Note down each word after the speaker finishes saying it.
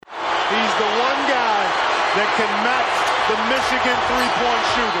He's the one guy that can match the Michigan three-point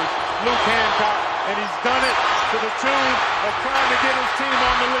shooters, Luke Hancock, and he's done it to the tune of trying to get his team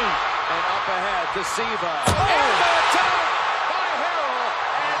on the lead. And up ahead to Siva. And the attack by Harrell.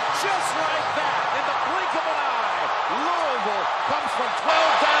 And just like that, in the blink of an eye, Louisville comes from 12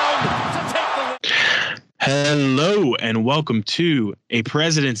 down to take the lead. Hello and welcome to a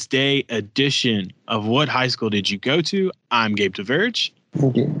President's Day edition of What High School Did You Go To? I'm Gabe DeVerge.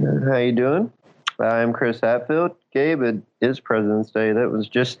 How you doing? I'm Chris Hatfield. Gabe, it is President's Day. That was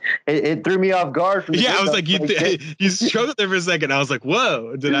just, it threw me off guard. From the I was like, you struggled there for a second. I was like,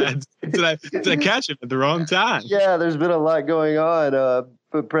 whoa, did I catch him at the wrong time? Yeah, there's been a lot going on.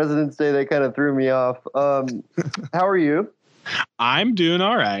 But President's Day, they kind of threw me off. How are you? I'm doing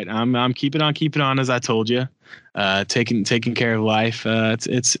all right. I'm keeping on as I told you. Taking care of life.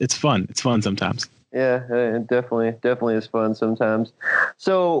 It's fun. It's fun sometimes. Yeah, it definitely is fun sometimes.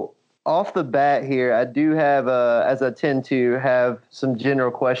 So off the bat here, I do have, as I tend to have, some general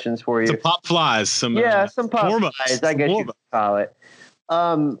questions for you. Some pop flies. Some pop flies, I guess you could call it.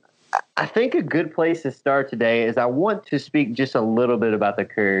 I think a good place to start today is I want to speak just a little bit about the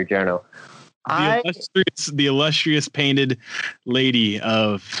Courier Journal. The illustrious painted lady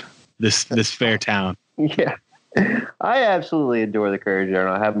of this fair town. Yeah, I absolutely adore the Courier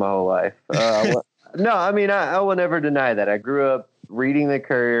Journal. I have my whole life. No, I mean, I will never deny that. I grew up reading the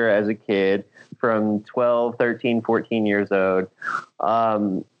Courier as a kid from 12, 13, 14 years old.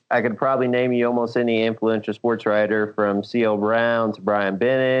 I could probably name you almost any influential sports writer from C.L. Brown to Brian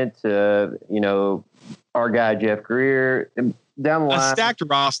Bennett to, our guy Jeff Greer. Down the line. A stacked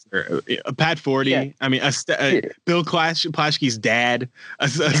roster. Pat Forty. Yeah. I mean, Bill Plaschke's dad. A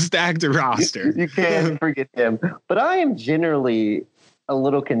stacked roster. You can't forget him. But I am generally a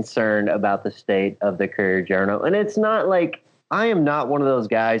little concerned about the state of the Courier Journal. And it's not like I am not one of those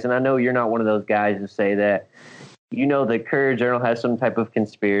guys, and I know you're not one of those guys who say that, the Courier Journal has some type of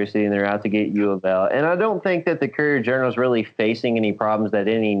conspiracy and they're out to get U of L. And I don't think that the Courier Journal is really facing any problems that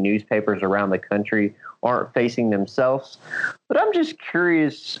any newspapers around the country aren't facing themselves. But I'm just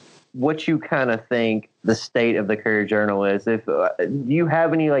curious what you kind of think the state of the Courier Journal is. If do you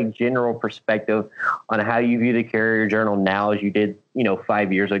have any general perspective on how you view the Courier Journal now as you did,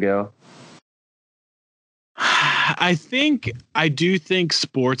 5 years ago? I do think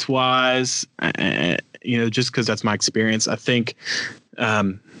sports wise, just because that's my experience, I think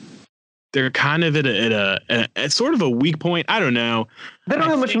they're kind of at sort of a weak point. I don't know. They don't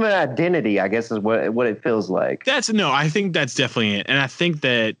have much of an identity, I guess, is what it feels like. I think that's definitely it. And I think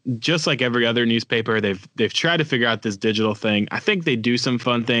that just like every other newspaper, they've tried to figure out this digital thing. I think they do some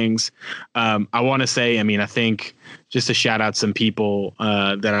fun things. I want to say, I think just to shout out some people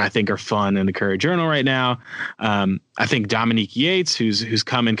that I think are fun in the Courier Journal right now. I think Dominique Yates, who's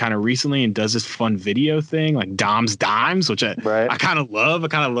come in kind of recently and does this fun video thing like Dom's Dimes, which I kind of love. I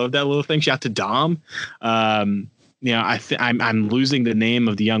kind of love that little thing. Shout out to Dom. I'm losing the name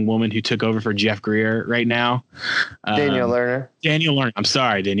of the young woman who took over for Jeff Greer right now. Danielle Lerner. I'm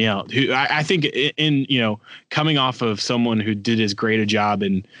sorry, Danielle, who I think in coming off of someone who did as great a job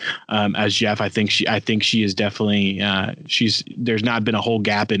as Jeff, I think she is definitely there's not been a whole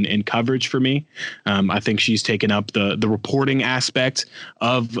gap in coverage for me. I think she's taken up the reporting aspect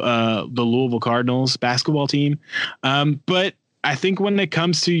of the Louisville Cardinals basketball team. But I think when it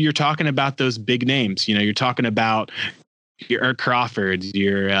comes to, you're talking about those big names, you're talking about your Eric Crawford,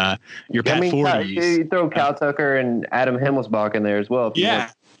 your Pat Forty. You throw Cal Tucker and Adam Himmelsbach in there as well. Yeah.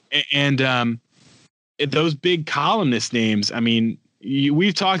 And those big columnist names,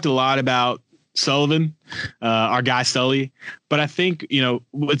 we've talked a lot about Sullivan, our guy Sully, but I think,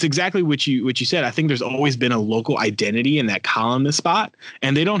 it's exactly what you said. I think there's always been a local identity in that columnist spot,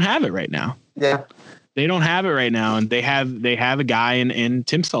 and they don't have it right now. Yeah. They don't have it right now, and they have a guy in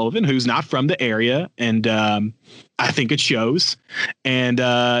Tim Sullivan who's not from the area, and I think it shows, and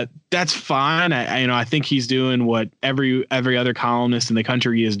that's fine. I think he's doing what every other columnist in the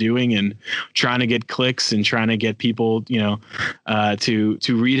country is doing, and trying to get clicks and trying to get people to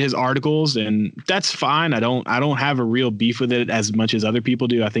read his articles, and that's fine. I don't have a real beef with it as much as other people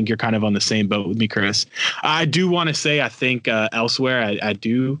do. I think you're kind of on the same boat with me, Chris. I do want to say I think elsewhere I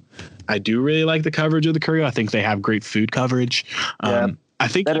do really like the coverage of the Courier. I think they have great food coverage. I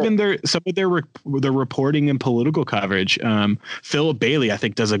think even some of their reporting and political coverage. Philip Bailey, I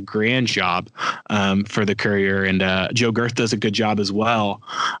think, does a grand job for the Courier, and Joe Girth does a good job as well.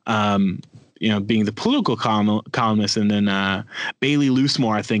 being the political columnist, and then Bailey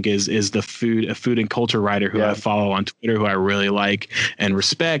Loosemore, I think, is the food and culture writer who I follow on Twitter, who I really like and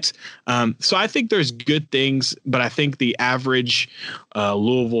respect. So I think there's good things, but I think the average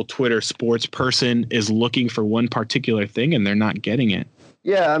Louisville Twitter sports person is looking for one particular thing, and they're not getting it.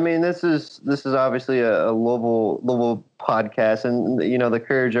 Yeah, I mean, this is obviously a Louisville podcast, and the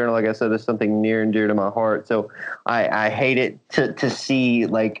Courier Journal, like I said, is something near and dear to my heart. So I hate it to see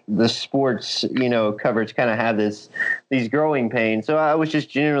like the sports coverage kind of have these growing pains. So I was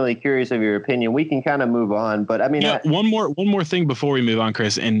just genuinely curious of your opinion. We can kind of move on, but I mean, one more thing before we move on,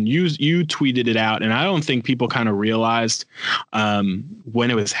 Chris, and you tweeted it out, and I don't think people kind of realized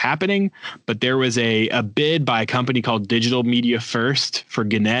when it was happening, but there was a bid by a company called Digital Media First for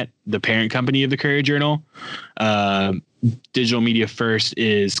Gannett, the parent company of the Courier Journal. Digital Media First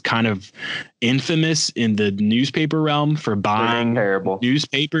is kind of infamous in the newspaper realm for buying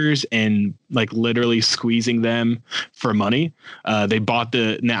newspapers and like literally squeezing them for money. They bought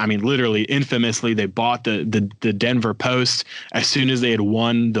literally infamously, they bought the Denver Post as soon as they had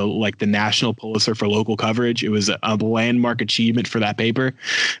won the National Pulitzer for local coverage. It was a landmark achievement for that paper.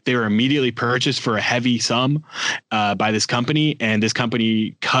 They were immediately purchased for a heavy sum by this company, and this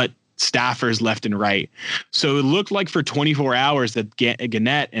company cut staffers left and right. So it looked like for 24 hours that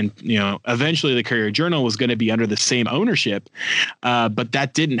Gannett and eventually the Courier Journal was going to be under the same ownership, but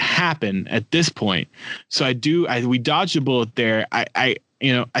that didn't happen at this point. So we dodged a bullet there. I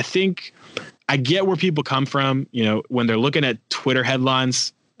think I get where people come from. When they're looking at Twitter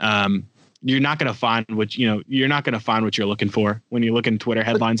headlines, you're not going to find what you're looking for when you look in Twitter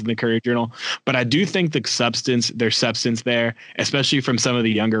headlines in the Courier Journal. But I do think there's substance there, especially from some of the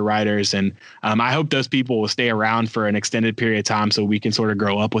younger writers. And I hope those people will stay around for an extended period of time so we can sort of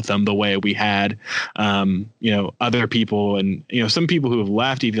grow up with them the way we had, other people and, some people who have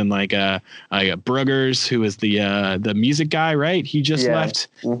left, even like Bruggers, who is the music guy, right? He just left.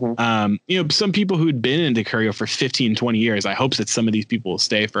 Mm-hmm. Some people who'd been into Courier for 15, 20 years. I hope that some of these people will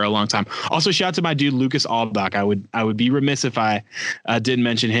stay for a long time. Also, shout out to my dude Lucas Albach. I would be remiss if I didn't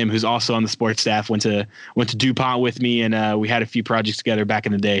mention him, who's also on the sports staff. Went to DuPont with me, and we had a few projects together back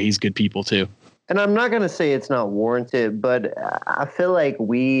in the day. He's good people too. And I'm not going to say it's not warranted, but I feel like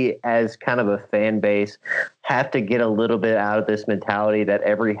we, as kind of a fan base, have to get a little bit out of this mentality that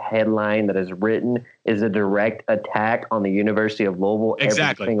every headline that is written is a direct attack on the University of Louisville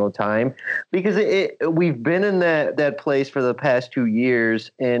every single time. Because we've been in that place for the past 2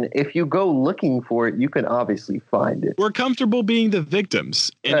 years, and if you go looking for it, you can obviously find it. We're comfortable being the victims,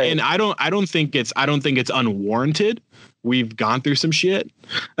 and I don't think it's unwarranted. We've gone through some shit,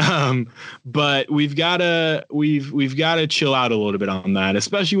 but we've got to chill out a little bit on that,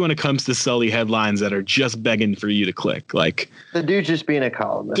 especially when it comes to Sully headlines that are just begging for you to click. Like the dude just being a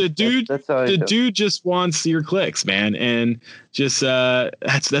columnist. The dude just wants your clicks, man, and just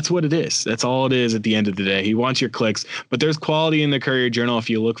that's what it is. That's all it is at the end of the day. He wants your clicks, but there's quality in the Courier Journal if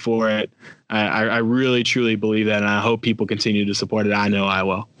you look for it. I really truly believe that, and I hope people continue to support it. I know I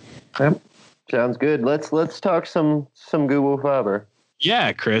will. Yep. Sounds good. Let's talk some Google Fiber.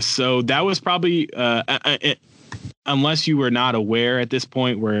 Yeah, Chris. So that was probably unless you were not aware at this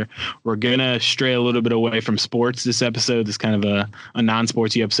point, we're gonna stray a little bit away from sports this episode. This kind of a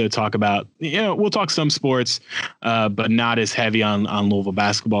non-sportsy episode. Talk about we'll talk some sports, but not as heavy on Louisville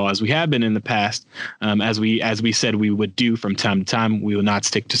basketball as we have been in the past. As we said we would do from time to time, we will not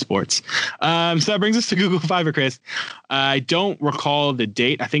stick to sports. So that brings us to Google Fiber, Chris. I don't recall the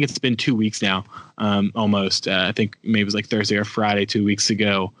date. I think it's been 2 weeks now, almost. I think maybe it was like Thursday or Friday 2 weeks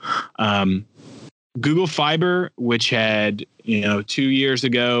ago. Google Fiber, which had 2 years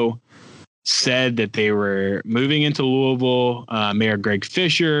ago said that they were moving into Louisville. Mayor Greg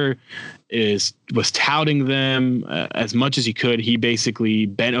Fisher was touting them as much as he could. He basically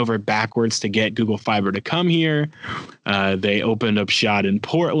bent over backwards to get Google Fiber to come here. They opened up shop in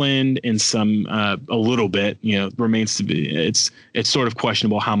Portland in some a little bit. Remains to be. It's sort of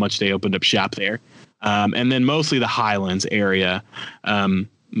questionable how much they opened up shop there, and then mostly the Highlands area.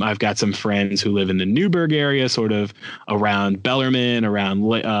 I've got some friends who live in the Newburgh area, sort of around Bellarmine, around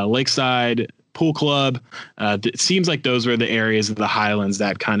Lakeside Pool Club. It seems like those were the areas of the Highlands,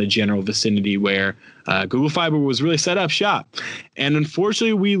 that kind of general vicinity where Google Fiber was really set up shop. And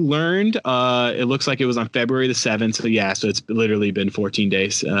unfortunately, we learned, it looks like it was on February the 7th. So it's literally been 14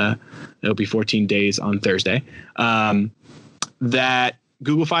 days. It'll be 14 days on Thursday, that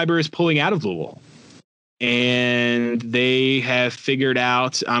Google Fiber is pulling out of Louisville. and they have figured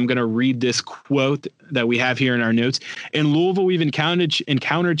out, I'm going to read this quote that we have here in our notes. In Louisville, we've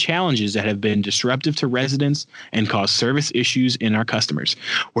encountered challenges that have been disruptive to residents and caused service issues in our customers.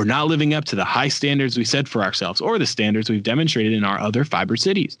 We're not living up to the high standards we set for ourselves or the standards we've demonstrated in our other fiber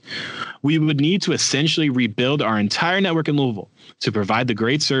cities. We would need to essentially rebuild our entire network in Louisville to provide the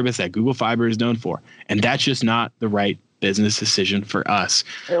great service that Google Fiber is known for. And that's just not the right business decision for us.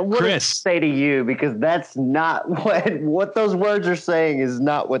 What Chris, does it say to you? Because that's not what those words are saying is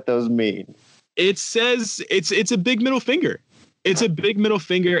not what those mean. It says it's a big middle finger. It's a big middle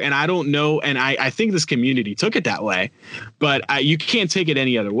finger, and I don't know, and I think this community took it that way, but you can't take it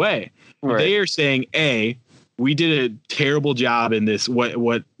any other way. Right. They are saying, A, we did a terrible job in this.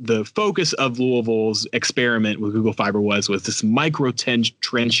 What the focus of Louisville's experiment with Google Fiber was this micro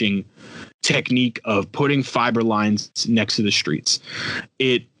trenching technique of putting fiber lines next to the streets.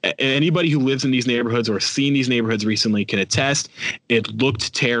 Anybody who lives in these neighborhoods or seen these neighborhoods recently can attest. It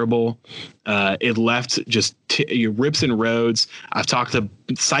looked terrible. It left just rips in roads. I've talked to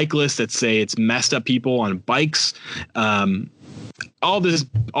cyclists that say it's messed up people on bikes. All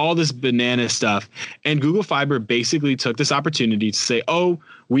this banana stuff. And Google Fiber basically took this opportunity to say, oh,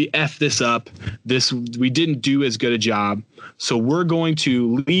 we effed this up. We didn't do as good a job. So we're going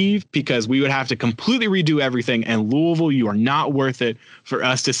to leave because we would have to completely redo everything. And Louisville, you are not worth it for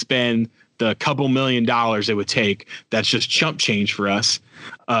us to spend the couple $1 million it would take. That's just chump change for us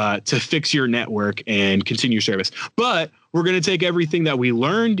to fix your network and continue service. But we're going to take everything that we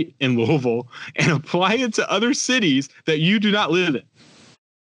learned in Louisville and apply it to other cities that you do not live in.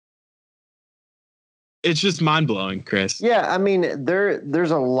 It's just mind blowing, Chris. Yeah, I mean, there's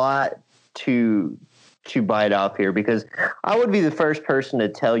a lot to bite off here, because I would be the first person to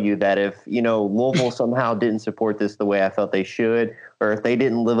tell you that if, Louisville somehow didn't support this the way I felt they should, or if they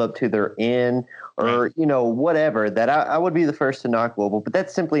didn't live up to their end, or, whatever, that I would be the first to knock Louisville. But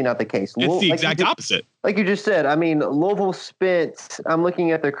that's simply not the case. It's the exact opposite. Like you just said, I mean, Louisville spent, I'm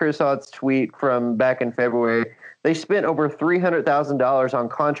looking at the Chris Odds tweet from back in February. They spent over $300,000 on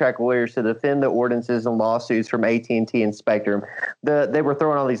contract lawyers to defend the ordinances and lawsuits from AT&T and Spectrum. They were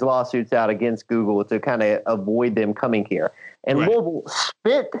throwing all these lawsuits out against Google to kind of avoid them coming here. And right. Louisville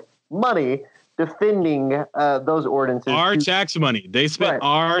spent money defending those ordinances. Our tax money. They spent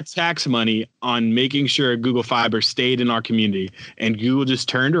our tax money on making sure Google Fiber stayed in our community. And Google just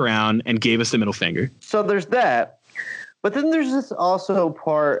turned around and gave us the middle finger. So there's that. But then there's this also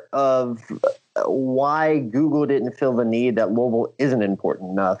part of why Google didn't feel the need that Louisville isn't important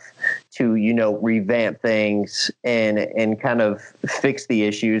enough to, revamp things and kind of fix the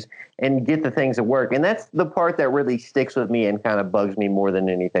issues and get the things to work. And that's the part that really sticks with me and kind of bugs me more than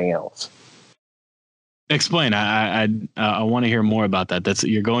anything else. Explain. I want to hear more about that.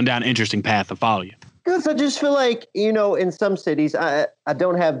 You're going down an interesting path to follow you. Because I just feel like, in some cities, I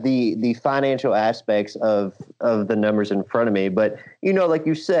don't have the financial aspects of the numbers in front of me. But, like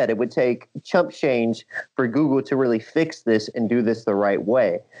you said, it would take chump change for Google to really fix this and do this the right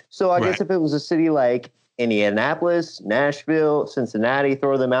way. So I guess if it was a city like Indianapolis, Nashville, Cincinnati,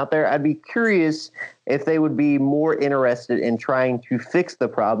 throw them out there, I'd be curious if they would be more interested in trying to fix the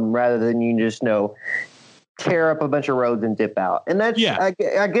problem rather than you just tear up a bunch of roads and dip out. And that's,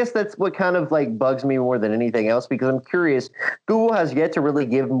 I guess that's what kind of bugs me more than anything else, because I'm curious. Google has yet to really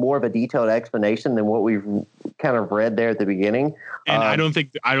give more of a detailed explanation than what we've kind of read there at the beginning. And I don't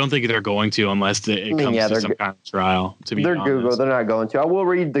think they're going to, unless it comes to some kind of trial. They're honest. Google. They're not going to. I will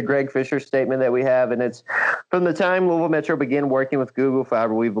read the Greg Fisher statement that we have, and it's, from the time Louisville Metro began working with Google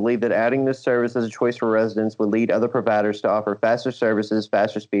Fiber, we believe that adding this service as a choice for residents would lead other providers to offer faster services,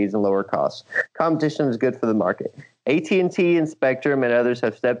 faster speeds, and lower costs. Competition is good for the market. AT&T and Spectrum and others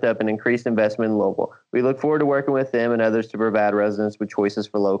have stepped up and increased investment in Louisville. We look forward to working with them and others to provide residents with choices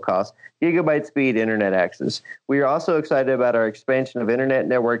for low cost, gigabyte speed internet access. We are also excited about our expansion of internet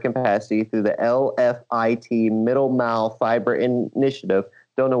network capacity through the LFIT Middle Mile Fiber Initiative.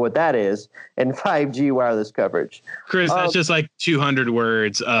 Don't know what that is, and 5G wireless coverage. Chris, that's just 200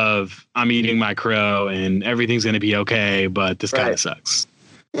 words of I'm eating my crow and everything's going to be okay, but this kind of sucks.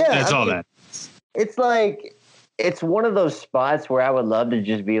 Yeah, that's all that. It's one of those spots where I would love to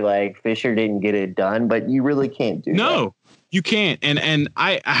just be like, Fisher didn't get it done, but you really can't do that. No, you can't. And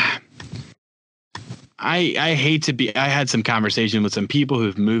I hate to be, I had some conversation with some people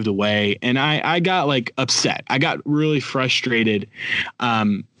who've moved away, and I got upset. I got really frustrated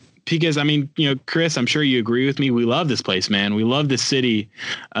because I mean, Chris, I'm sure you agree with me. We love this place, man. We love this city.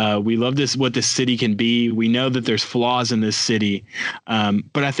 We love what this city can be. We know that there's flaws in this city.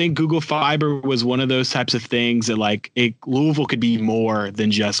 But I think Google Fiber was one of those types of things that Louisville could be more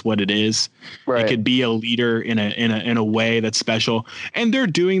than just what it is. Right. It could be a leader in a way that's special. And they're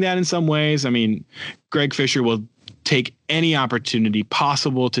doing that in some ways. I mean, Greg Fisher will take any opportunity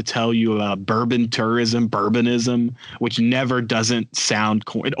possible to tell you about bourbon tourism, bourbonism, which never doesn't sound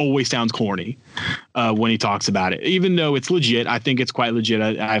it always sounds corny when he talks about it, even though it's legit. I think it's quite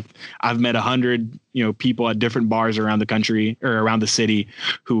legit. I've met 100 people at different bars around the country or around the city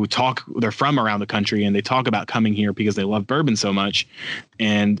who they're from around the country, and they talk about coming here because they love bourbon so much,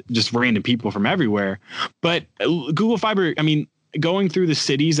 and just random people from everywhere. But Google Fiber, I mean, going through the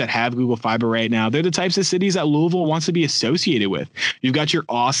cities that have Google Fiber right now, they're the types of cities that Louisville wants to be associated with. You've got your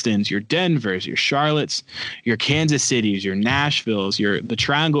Austins, your Denvers, your Charlottes, your Kansas Cities, your Nashvilles, the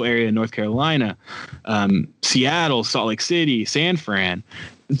Triangle area in North Carolina, Seattle, Salt Lake City, San Fran.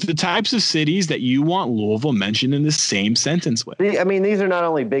 The types of cities that you want Louisville mentioned in the same sentence with. I mean, these are not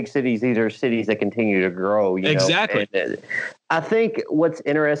only big cities; these are cities that continue to grow. Exactly. I think what's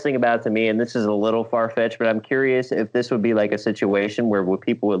interesting about it to me, and this is a little far-fetched, but I'm curious if this would be like a situation where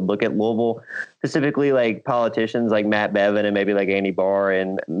people would look at Louisville, specifically like politicians like Matt Bevin and maybe like Andy Barr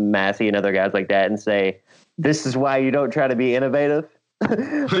and Massey and other guys like that, and say, "This is why you don't try to be innovative."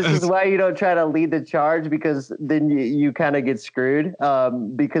 This is why you don't try to lead the charge, because then you kind of get screwed,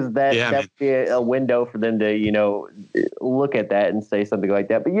 because that would be a window for them to, look at that and say something like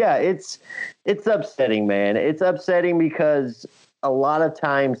that. But yeah, it's upsetting, man. It's upsetting because a lot of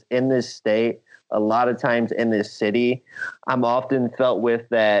times in this state, a lot of times in this city, I'm often felt with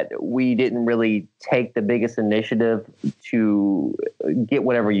that we didn't really take the biggest initiative to get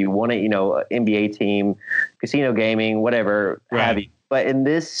whatever you wanted, NBA team, casino gaming, whatever have you. But in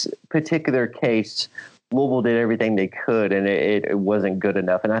this particular case, Louisville did everything they could, and it wasn't good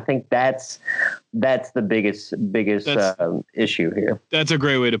enough. And I think that's the biggest issue here. That's a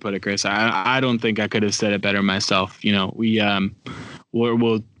great way to put it, Chris. I don't think I could have said it better myself. We're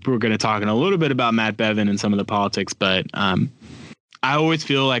going to talk in a little bit about Matt Bevin and some of the politics, but I always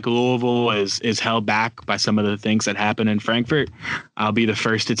feel like Louisville is held back by some of the things that happen in Frankfort. I'll be the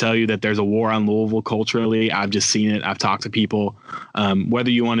first to tell you that there's a war on Louisville culturally. I've just seen it. I've talked to people. Whether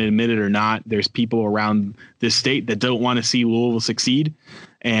you want to admit it or not, there's people around this state that don't want to see Louisville succeed.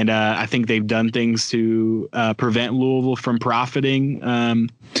 And I think they've done things to prevent Louisville from profiting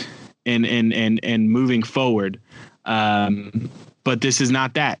and moving forward. But this is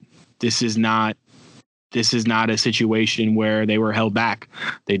not that. This is not a situation where they were held back.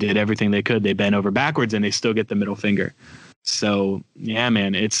 They did everything they could. They bent over backwards and they still get the middle finger. So yeah,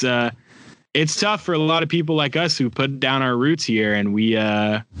 man, it's tough for a lot of people like us who put down our roots here, and we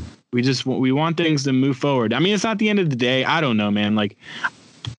want things to move forward. I mean, it's not the end of the day. I don't know, man. Like,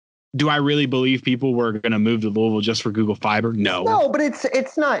 do I really believe people were going to move to Louisville just for Google Fiber? No, but it's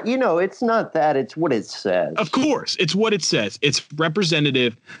not, it's not that. It's what it says. Of course. It's what it says. It's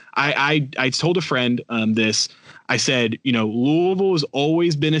representative. I told a friend this. I said, Louisville has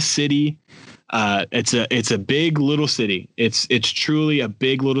always been a city. It's a big little city. It's truly a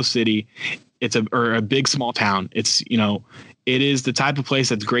big little city. It's a big small town. It's, it is the type of place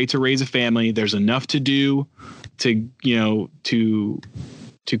that's great to raise a family. There's enough to do to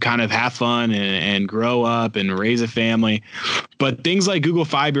kind of have fun and grow up and raise a family. But things like Google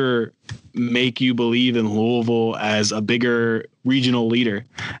Fiber make you believe in Louisville as a bigger regional leader,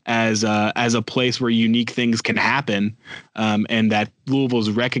 as a place where unique things can happen, and that Louisville is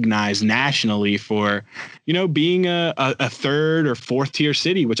recognized nationally for, being a third or fourth tier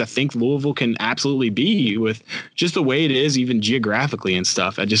city, which I think Louisville can absolutely be with just the way it is, even geographically and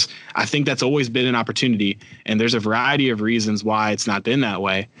stuff. I think that's always been an opportunity, and there's a variety of reasons why it's not been that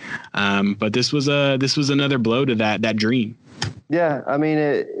way. But this was another blow to that dream. Yeah, I mean,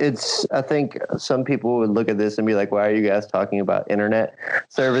 I think some people would look at this and be like, why are you guys talking about internet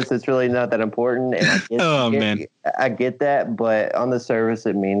service? It's really not that important. And I get that, but on the surface,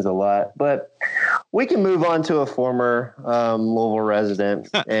 it means a lot. But we can move on to a former Louisville resident,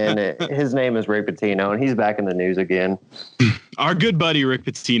 and his name is Rick Pitino, and he's back in the news again. Our good buddy, Rick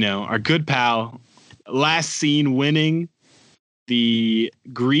Pitino, our good pal, last seen winning the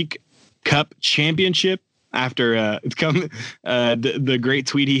Greek Cup Championship after the great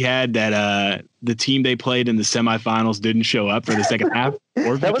tweet he had that the team they played in the semifinals didn't show up for the second half.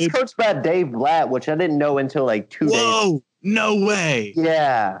 That was coached by Dave Blatt, which I didn't know until like 2 days. Whoa, no way.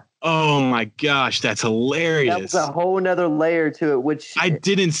 Yeah. Oh my gosh, that's hilarious. That was a whole nother layer to it, which I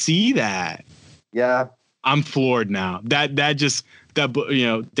didn't see that. Yeah. I'm floored now. That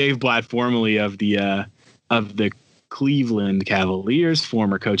Dave Blatt, formerly of the Cleveland Cavaliers,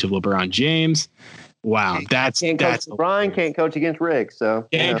 former coach of LeBron James. Wow, that's coach LeBron, can't coach against Rick, so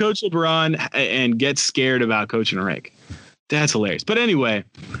can't coach LeBron and get scared about coaching Rick. That's hilarious. But anyway,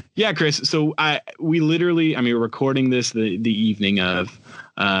 yeah, Chris. So we're recording this the evening of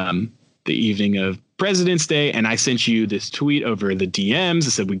President's Day, and I sent you this tweet over the DMs. I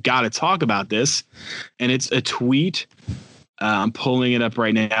said we got to talk about this, and it's a tweet. I'm pulling it up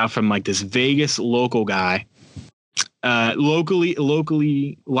right now from like this Vegas local guy.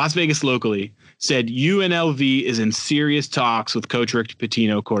 Locally, Las Vegas locally said UNLV is in serious talks with Coach Rick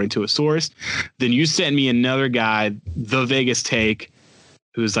Pitino, according to a source. Then you sent me another guy, The Vegas Take,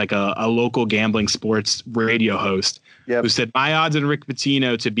 who's like a local gambling sports radio host, who said my odds on Rick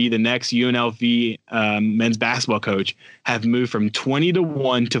Pitino to be the next UNLV men's basketball coach have moved from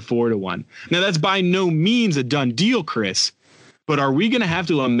 20-1 to 4-1. Now, that's by no means a done deal, Chris. But are we going to have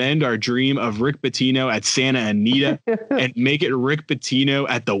to amend our dream of Rick Pitino at Santa Anita and make it Rick Pitino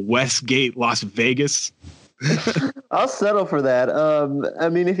at the Westgate, Las Vegas? I'll settle for that. I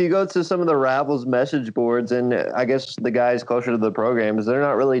mean, if you go to some of the Ravels message boards, and I guess the guys closer to the programs, they're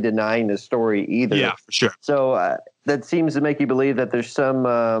not really denying the story either. Yeah, for sure. So that seems to make you believe that there's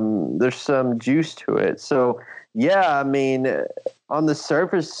some juice to it. So, yeah, I mean, on the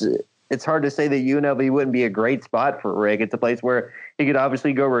surface, it's hard to say that UNLV wouldn't be a great spot for Rick. It's a place where he could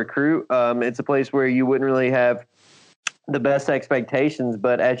obviously go recruit. It's a place where you wouldn't really have the best expectations.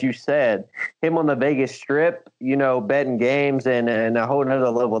 But as you said, him on the Vegas Strip, betting games and a whole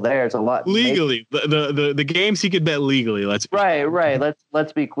nother level there. It's a lot. Legally, the games he could bet legally. Right.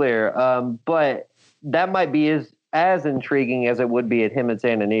 Let's be clear. But that might be as intriguing as it would be at him at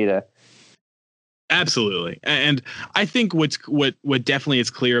Santa Anita. Absolutely. And I think what definitely is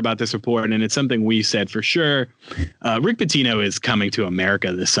clear about this report, and it's something we said for sure, Rick Pitino is coming to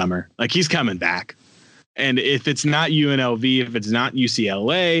America this summer. Like, he's coming back. And if it's not UNLV, if it's not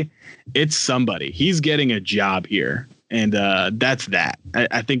UCLA, it's somebody. He's getting a job here. And that's that.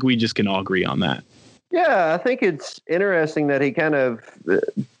 I think we just can all agree on that. Yeah, I think it's interesting that he kind of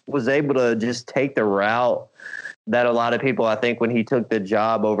was able to just take the route that a lot of people, I think, when he took the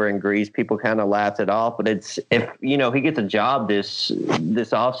job over in Greece, people kind of laughed it off. But if he gets a job this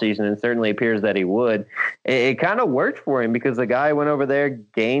offseason, and certainly appears that he would, it kind of worked for him because the guy went over there,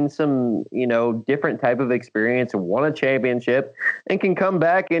 gained some, different type of experience, and won a championship, and can come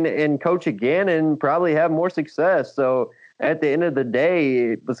back and coach again and probably have more success. So at the end of the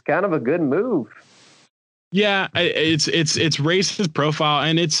day, it was kind of a good move. Yeah, it's raised his profile,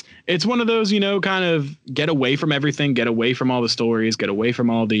 and it's one of those, kind of get away from everything, get away from all the stories, get away from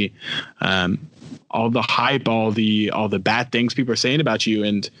all the hype, all the bad things people are saying about you.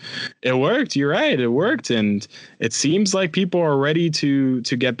 And it worked. You're right. It worked. And it seems like people are ready to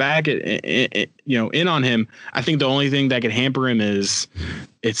get back in on him. I think the only thing that could hamper him is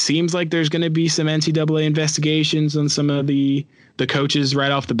it seems like there's going to be some NCAA investigations on some of the coaches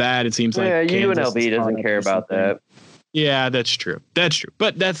right off the bat. It seems like UNLV doesn't care about that. Yeah, that's true.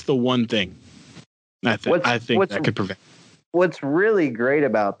 But that's the one thing I think that could prevent. What's really great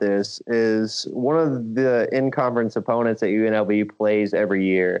about this is one of the in-conference opponents that UNLV plays every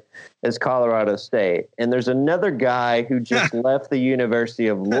year is Colorado State. And there's another guy who just left the University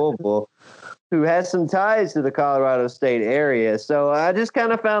of Louisville who has some ties to the Colorado State area. So I just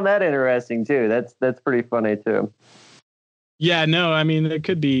kind of found that interesting too. That's pretty funny too. Yeah, no, I mean, there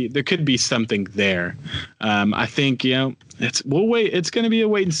could be something there. I think, we'll wait. It's going to be a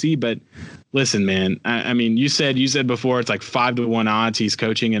wait and see. But listen, man, I mean, you said before it's like 5-1 odds he's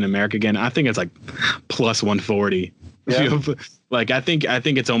coaching in America again. I think it's like plus 140. Yeah. Like, I think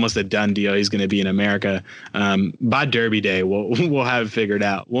it's almost a done deal. He's going to be in America by Derby Day. We'll have it figured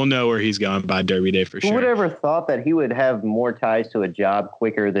out. We'll know where he's going by Derby Day for sure. Who would ever thought that he would have more ties to a job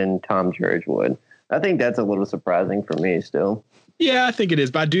quicker than Tom Jurich would? I think that's a little surprising for me still. Yeah, I think it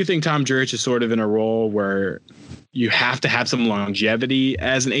is. But I do think Tom Jurich is sort of in a role where you have to have some longevity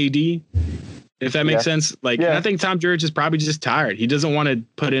as an AD, if that makes sense. Like, I think Tom Jurich is probably just tired. He doesn't want to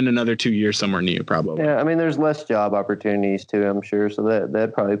put in another 2 years somewhere new, probably. Yeah, I mean, there's less job opportunities too, I'm sure. So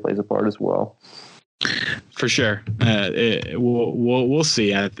that probably plays a part as well. For sure. We'll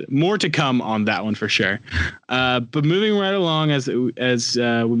see. More to come on that one for sure. But moving right along, as we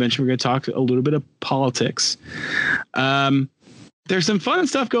mentioned, we're going to talk a little bit of politics. There's some fun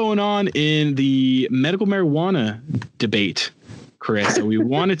stuff going on in the medical marijuana debate, Chris, that we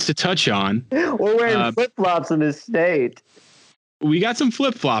wanted to touch on. We're wearing flip-flops in this state. We got some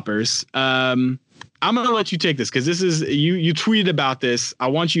flip-floppers. I'm going to let you take this because this is you tweeted about this. I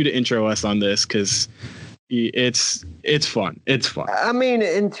want you to intro us on this because it's fun. It's fun. I mean,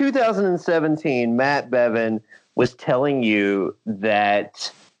 in 2017, Matt Bevin was telling you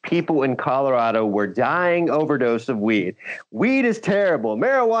that people in Colorado were dying overdose of weed. Weed is terrible.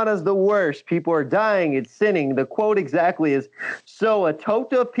 Marijuana is the worst. People are dying. It's sinning. The quote exactly is, so a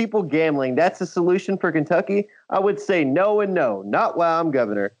tote of people gambling, that's the solution for Kentucky? I would say no and no. Not while I'm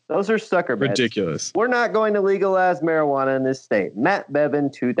governor. Those are sucker bets. Ridiculous. We're not going to legalize marijuana in this state. Matt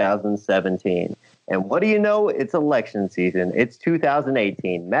Bevin, 2017. And what do you know? It's election season. It's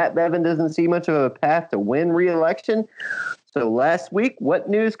 2018. Matt Bevin doesn't see much of a path to win re-election. So last week, what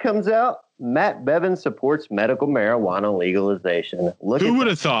news comes out? Matt Bevin supports medical marijuana legalization. Who would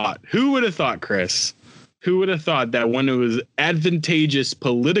have thought? Who would have thought, Chris? Who would have thought that when it was advantageous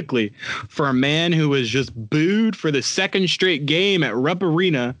politically for a man who was just booed for the second straight game at Rupp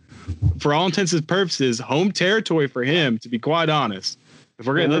Arena, for all intents and purposes, home territory for him, to be quite honest. If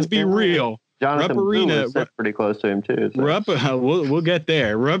we're gonna, let's be real. Jonathan Rupp Arena, sits pretty close to him too. So. Rupp, we'll get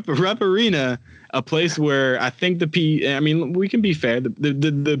there. Rupp Arena, a place where I think we can be fair.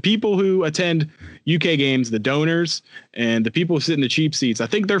 The people who attend UK games, the donors and the people who sit in the cheap seats, I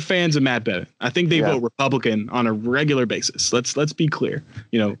think they're fans of Matt Bevin. I think they vote Republican on a regular basis. Let's be clear.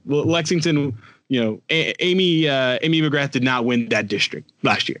 Lexington. Amy McGrath did not win that district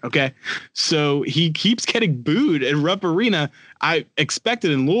last year. Okay. So he keeps getting booed at Rupp Arena. I expect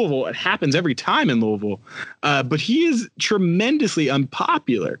it in Louisville. It happens every time in Louisville. But he is tremendously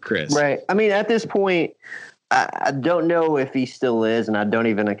unpopular, Chris. Right. I mean, at this point, I don't know if he still is, and I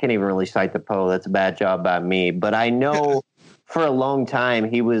can't even really cite the poll. That's a bad job by me. But I know for a long time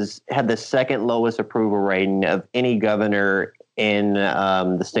he had the second lowest approval rating of any governor in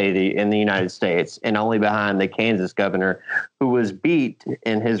in the United States, and only behind the Kansas governor, who was beat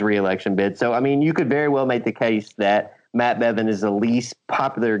in his reelection bid. So, I mean, you could very well make the case that Matt Bevin is the least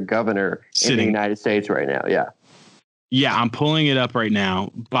popular governor in the United States right now. Yeah. Yeah, I'm pulling it up right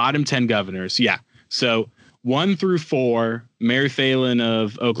now. Bottom 10 governors. Yeah. So 1 through 4, Mary Phelan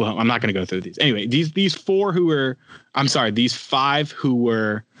of Oklahoma. I'm not going to go through these. Anyway, these 5 who were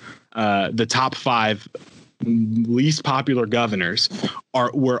the top 5 least popular governors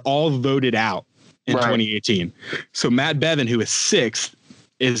were all voted out in 2018. So Matt Bevin, who is 6th,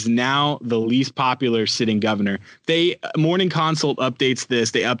 is now the least popular sitting governor. Morning Consult updates this.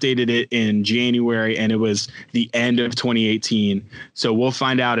 They updated it in January, and it was the end of 2018. So we'll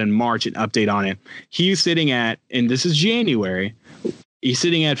find out in March an update on it. He's sitting at, and this is January, he's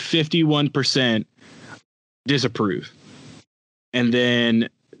sitting at 51% disapprove. And then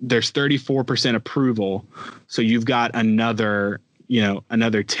there's 34% approval. So you've got another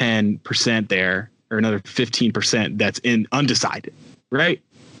 10% there, or another 15% that's in undecided, right?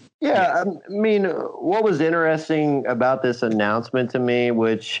 Yeah. I mean, what was interesting about this announcement to me,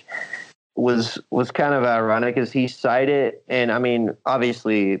 which was kind of ironic, is he cited, and I mean,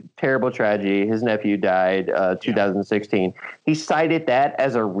 obviously terrible tragedy. His nephew died 2016. He cited that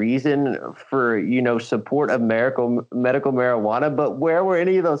as a reason for, support of medical marijuana. But where were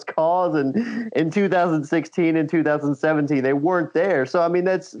any of those calls in 2016 and 2017? They weren't there. So, I mean,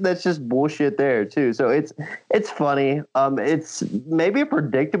 that's just bullshit there too. So it's funny. It's maybe a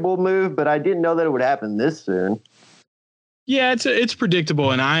predictable move, but I didn't know that it would happen this soon. Yeah, it's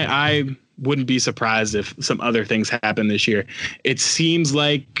predictable, and I wouldn't be surprised if some other things happen this year. It seems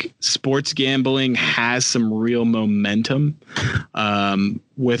like sports gambling has some real momentum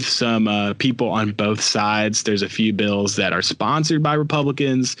with some people on both sides. There's a few bills that are sponsored by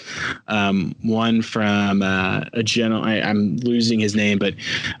Republicans. One from a general, I'm losing his name, but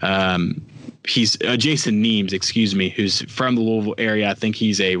he's Jason Nemes, who's from the Louisville area. I think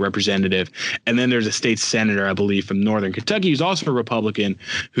he's a representative. And then there's a state senator, I believe, from Northern Kentucky, who's also a Republican,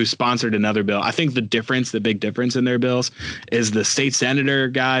 who sponsored another bill. I think the big difference in their bills is the state senator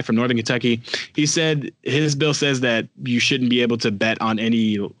guy from Northern Kentucky. He said his bill says that you shouldn't be able to bet on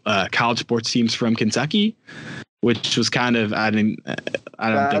any college sports teams from Kentucky, which was kind of, I don't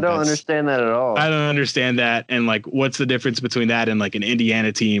understand that at all. I don't understand that. And like, what's the difference between that and like an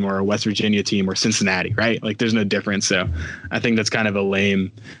Indiana team or a West Virginia team or Cincinnati, right? Like, there's no difference. So I think that's kind of a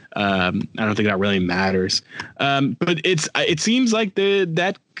lame. I don't think that really matters. But it seems like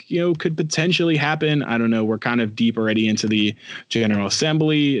that could potentially happen. I don't know. We're kind of deep already into the General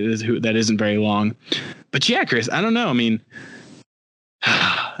Assembly. That isn't very long. But yeah, Chris, I don't know. I mean,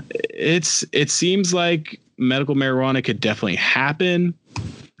 it seems like medical marijuana could definitely happen.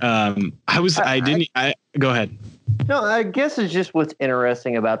 Go ahead. No, I guess it's just what's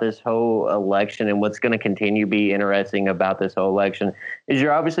interesting about this whole election, and what's going to continue to be interesting about this whole election is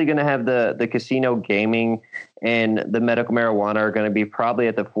you're obviously going to have the casino gaming and the medical marijuana are going to be probably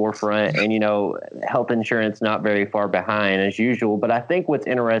at the forefront, and, health insurance not very far behind as usual. But I think what's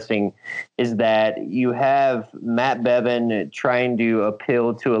interesting is that you have Matt Bevin trying to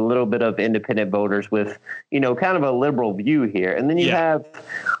appeal to a little bit of independent voters with, kind of a liberal view here. And then you have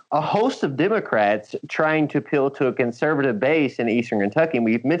a host of Democrats trying to appeal to a conservative base in Eastern Kentucky. And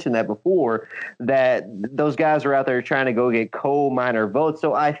we've mentioned that before, that those guys are out there trying to go get coal miner votes.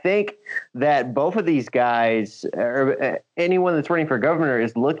 So I think that both of these guys, or anyone that's running for governor,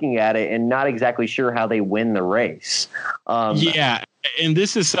 is looking at it and not exactly sure how they win the race. Yeah. And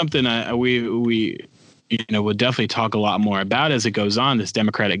this is something we we'll definitely talk a lot more about as it goes on, this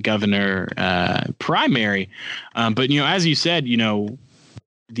Democratic governor primary. But, as you said,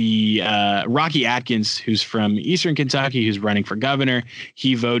 the Rocky Atkins, who's from Eastern Kentucky, who's running for governor,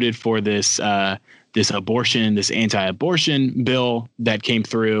 he voted for this anti-abortion bill that came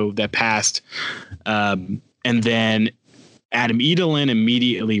through, that passed. And then Adam Edelin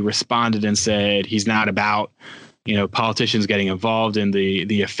immediately responded and said he's not about politicians getting involved in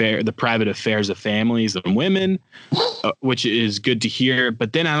the private affairs of families and women, which is good to hear.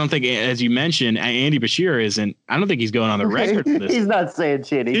 But then I don't think, as you mentioned, Andy Beshear isn't. I don't think he's going on the record for this. He's not saying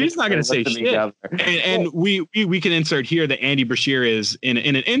shit. He's not going to say shit. And we can insert here that Andy Beshear is in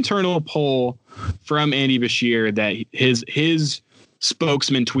an internal poll from Andy Beshear that his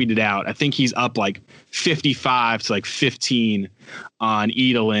spokesman tweeted out. I think he's up like 55 to like 15 on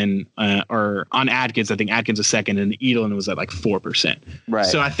Edelin or on Atkins. I think Atkins was second and Edelin was at like 4%. Right.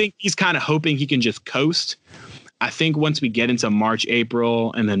 So I think he's kind of hoping he can just coast. I think once we get into March,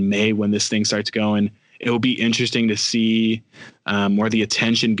 April, and then May, when this thing starts going, it will be interesting to see where the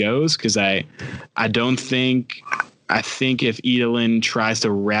attention goes. Cause I think if Edelin tries to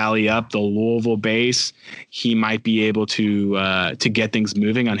rally up the Louisville base, he might be able to get things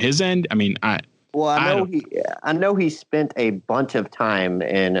moving on his end. I mean, I know he spent a bunch of time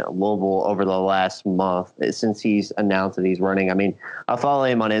in Louisville over the last month since he's announced that he's running. I mean, I follow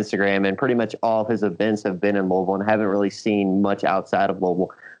him on Instagram, and pretty much all of his events have been in Louisville, and haven't really seen much outside of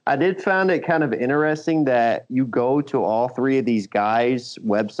Louisville. I did find it kind of interesting that you go to all three of these guys'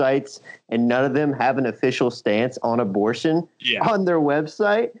 websites and none of them have an official stance on abortion on their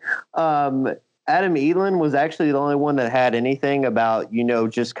website. Adam Edelin was actually the only one that had anything about,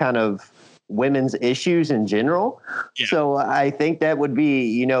 just kind of women's issues in general. Yeah. So I think that would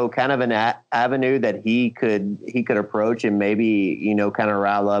be, kind of an avenue that he could approach and maybe, kind of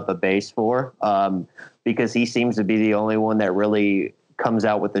rile up a base for, because he seems to be the only one that really comes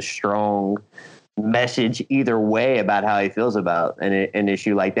out with a strong message either way about how he feels about an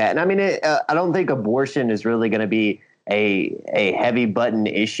issue like that. And I mean, I don't think abortion is really going to be a heavy button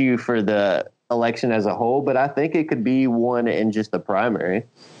issue for the election as a whole, but I think it could be one in just the primary.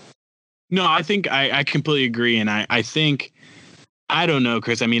 No, I think I completely agree. And I think, I don't know,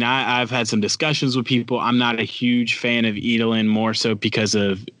 Chris. I mean, I've had some discussions with people. I'm not a huge fan of Edelin, more so because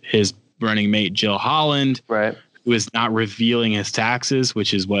of his running mate, Jill Holland. Right. Who is not revealing his taxes,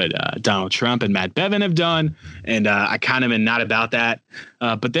 which is what Donald Trump and Matt Bevin have done. And I kind of am not about that.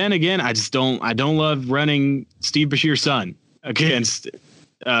 But then again, I don't love running Steve Beshear's son against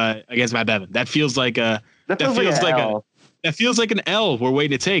Matt Bevin. That feels like an L we're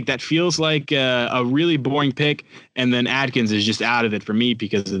waiting to take. That feels like a really boring pick. And then Atkins is just out of it for me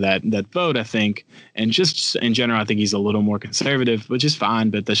because of that vote, I think. And just in general, I think he's a little more conservative, which is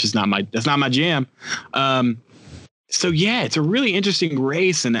fine, but that's not my jam. So, yeah, it's a really interesting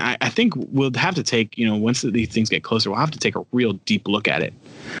race. And I think we'll have to take, once these things get closer, we'll have to take a real deep look at it.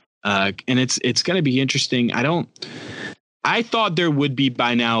 And it's going to be interesting. I thought there would be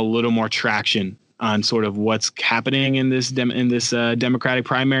by now a little more traction on sort of what's happening in this Democratic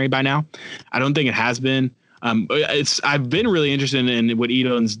primary by now. I don't think it has been. I've been really interested in what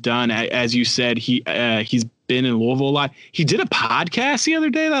Edelin's done. As you said, he's been in Louisville a lot. He did a podcast the other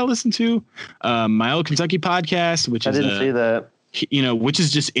day that I listened to, My Old Kentucky Podcast, which I didn't see that. Which is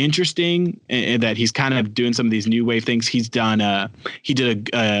just interesting, and that he's kind of doing some of these new wave things. He's done. He did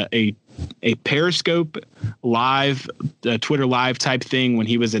a Periscope live, Twitter live type thing when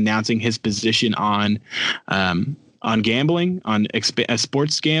he was announcing his position on gambling, on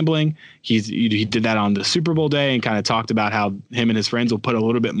sports gambling. He did that on the Super Bowl day and kind of talked about how him and his friends will put a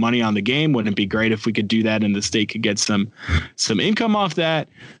little bit of money on the game. Wouldn't it be great if we could do that and the state could get some income off that,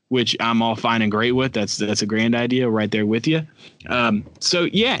 which I'm all fine and great with. That's a grand idea right there with you. So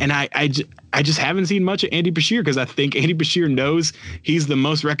yeah, and I just haven't seen much of Andy Beshear because I think Andy Beshear knows he's the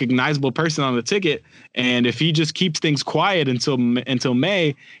most recognizable person on the ticket. And if he just keeps things quiet until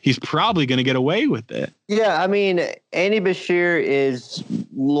May, he's probably going to get away with it. Yeah, I mean, Andy Beshear is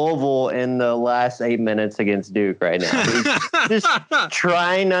Louisville in the last 8 minutes against Duke right now. He's just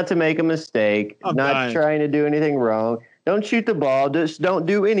trying not to make a mistake, trying to do anything wrong. Don't shoot the ball. Just don't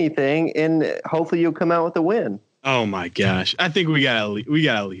do anything, and hopefully you'll come out with a win. Oh my gosh! I think we gotta leave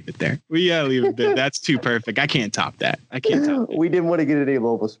it there. We gotta leave it there. That's too perfect. I can't top that. We didn't want to get into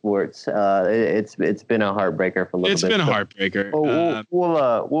Louisville sports. It's been a heartbreaker for a little bit. It's been a heartbreaker.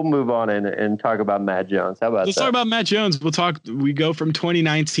 We'll move on and talk about Matt Jones. How about let's talk about Matt Jones. We go from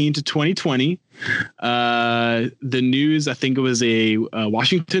 2019 to 2020. The news, I think it was a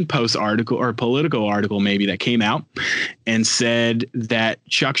Washington Post article or a Politico article maybe that came out and said that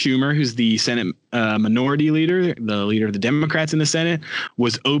Chuck Schumer, who's the Senate minority leader, the leader of the Democrats in the Senate,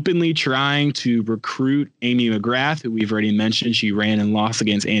 was openly trying to recruit Amy McGrath, who we've already mentioned. She ran and lost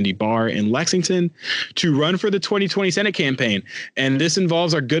against Andy Barr in Lexington, to run for the 2020 Senate campaign. And this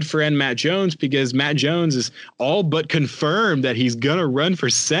involves our good friend Matt Jones, because Matt Jones is all but confirmed that he's going to run for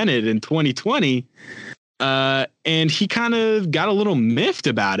Senate in 2020. And he kind of got a little miffed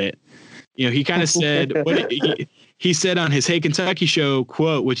about it. You know, he kind of said he said on his Hey Kentucky show,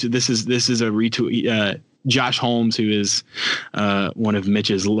 quote, which this is a retweet. Josh Holmes, who is one of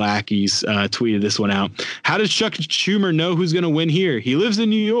Mitch's lackeys, tweeted this one out. How does Chuck Schumer know who's going to win here? He lives in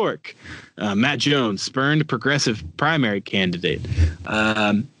New York. Matt Jones, spurned progressive primary candidate.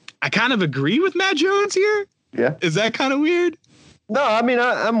 I kind of agree with Matt Jones here. Yeah. Is that kind of weird? No, I mean,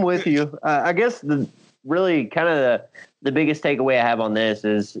 I'm with you. I guess the biggest takeaway I have on this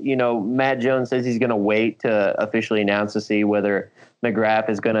is, you know, Matt Jones says he's going to wait to officially announce to see whether McGrath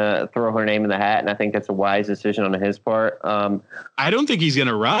is going to throw her name in the hat. And I think that's a wise decision on his part. I don't think he's going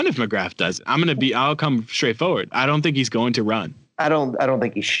to run if McGrath does it. I'll come straight forward. I don't think he's going to run. I don't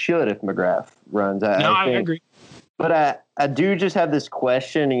think he should if McGrath runs. I agree. But I do just have this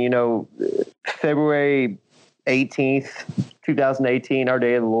question, you know, February 18th, 2018, our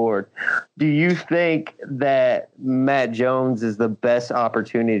day of the Lord. Do you think that Matt Jones is the best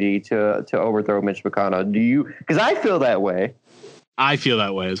opportunity to overthrow Mitch McConnell? Because I feel that way. I feel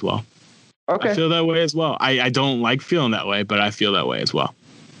that way as well. Okay. I feel that way as well. I don't like feeling that way, but I feel that way as well.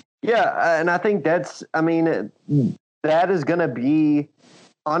 Yeah. And I think that is going to be,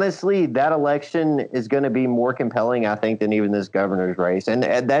 honestly, that election is going to be more compelling, I think, than even this governor's race. And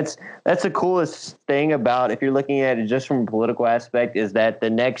that's the coolest thing about, if you're looking at it just from a political aspect, is that the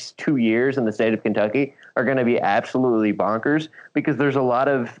next 2 years in the state of Kentucky are going to be absolutely bonkers, because there's a lot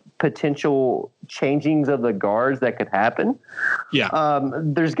of potential changings of the guards that could happen. Yeah.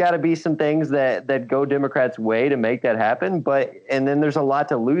 There's got to be some things that go Democrats' way to make that happen. And then there's a lot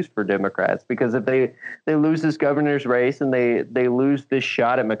to lose for Democrats, because if they lose this governor's race and they lose this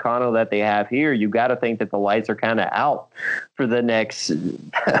shot at McConnell that they have here, you got to think that the lights are kind of out for the next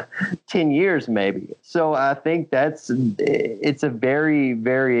 10 years, maybe. So I think it's a very,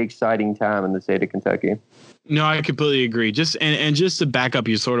 very exciting time in the state of Kentucky. No, I completely agree. Just to back up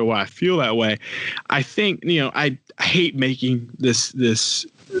you sort of why I feel that way. I think, you know, I hate making this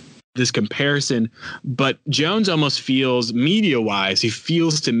comparison, but Jones almost feels, media-wise, he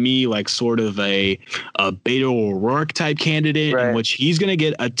feels to me like sort of a Beto O'Rourke type candidate, right, in which he's going to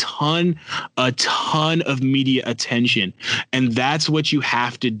get a ton of media attention, and that's what you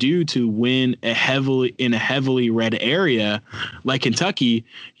have to do to win in a heavily red area like Kentucky.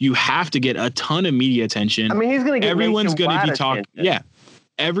 You have to get a ton of media attention. I mean, he's going to get everyone's going to be talking. Yeah.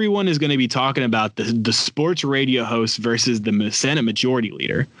 Everyone is going to be talking about the sports radio host versus the Senate majority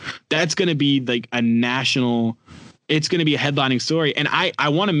leader. That's going to be like a national. It's going to be a headlining story. And I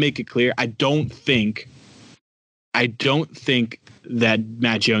want to make it clear. I don't think that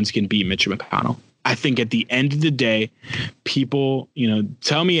Matt Jones can beat Mitch McConnell. I think at the end of the day, people, you know,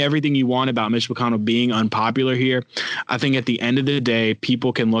 tell me everything you want about Mitch McConnell being unpopular here. I think at the end of the day,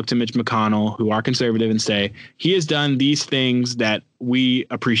 people can look to Mitch McConnell, who are conservative, and say he has done these things that we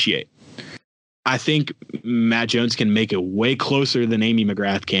appreciate. I think Matt Jones can make it way closer than Amy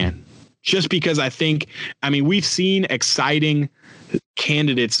McGrath can, just because we've seen exciting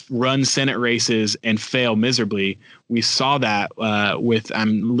candidates run Senate races and fail miserably. We saw that with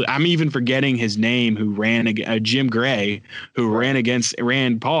I'm even forgetting his name, who ran Jim Gray, who ran against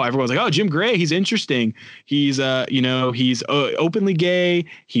Rand Paul. Everyone's like, oh, Jim Gray, he's interesting. He's he's openly gay.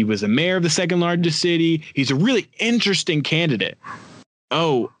 He was a mayor of the second largest city. He's a really interesting candidate.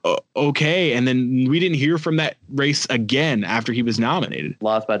 Oh, okay. And then we didn't hear from that race again after he was nominated.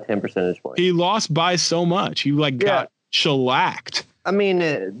 Lost by 10 percentage points. He lost by so much. He got shellacked. I mean,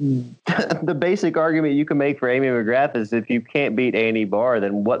 the basic argument you can make for Amy McGrath is if you can't beat Andy Barr,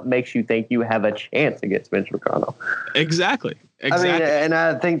 then what makes you think you have a chance against Mitch McConnell? Exactly. I mean, and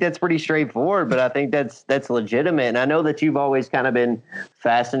I think that's pretty straightforward, but I think that's legitimate. And I know that you've always kind of been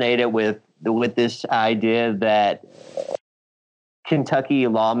fascinated with this idea that Kentucky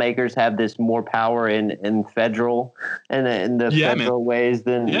lawmakers have this more power in federal and in the federal ways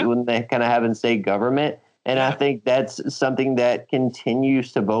than when they kind of have in state government. And I think that's something that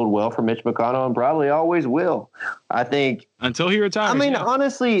continues to bode well for Mitch McConnell and probably always will. I think until he retires. I mean,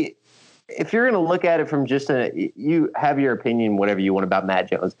 honestly, if you're going to look at it from just you have your opinion, whatever you want about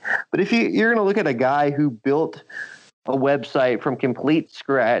Matt Jones, but if you're going to look at a guy who built a website from complete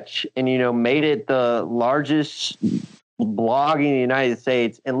scratch and, made it the largest blog in the United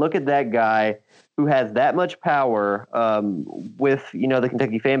States, and look at that guy who has that much power with, the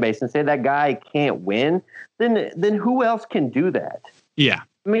Kentucky fan base, and say that guy can't win, then who else can do that? Yeah.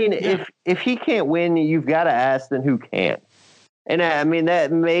 I mean, if he can't win, you've got to ask, then who can? And I mean,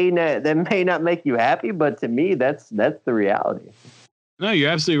 that may not make you happy, but to me, that's the reality. No,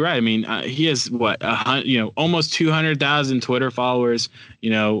 you're absolutely right. I mean, he has almost 200,000 Twitter followers.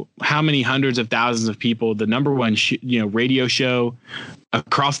 How many hundreds of thousands of people? The number one, radio show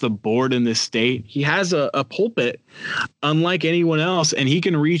across the board in this state. He has a pulpit unlike anyone else, and he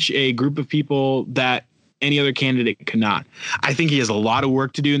can reach a group of people that any other candidate cannot. I think he has a lot of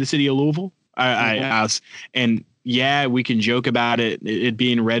work to do in the city of Louisville. Yeah, we can joke about it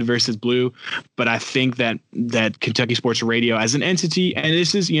being red versus blue, but I think that Kentucky Sports Radio as an entity, and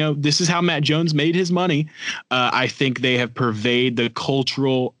this is how Matt Jones made his money. I think they have purveyed the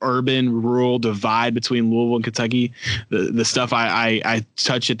cultural urban rural divide between Louisville and Kentucky. The stuff I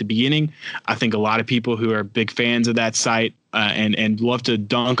touched at the beginning. I think a lot of people who are big fans of that site and love to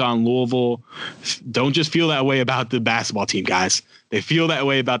dunk on Louisville don't just feel that way about the basketball team, guys. They feel that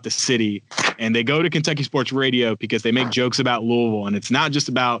way about the city, and they go to Kentucky Sports Radio because they make jokes about Louisville, and it's not just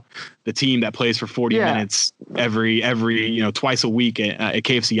about the team that plays for 40 minutes every twice a week at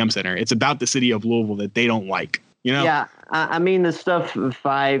KFC Yum Center. It's about the city of Louisville that they don't like. Yeah, I mean, the stuff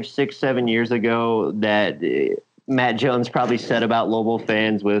 5, 6, 7 years ago that Matt Jones probably said about Louisville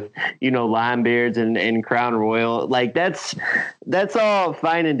fans with, Limebeards and Crown Royal. Like that's all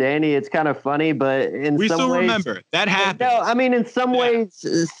fine and dandy. It's kind of funny, but we still remember that happened. No, I mean, in some ways,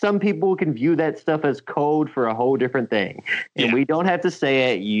 some people can view that stuff as code for a whole different thing. And we don't have to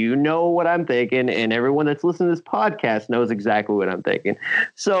say it. You know what I'm thinking. And everyone that's listening to this podcast knows exactly what I'm thinking.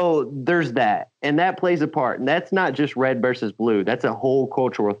 So there's that. And that plays a part. And that's not just red versus blue. That's a whole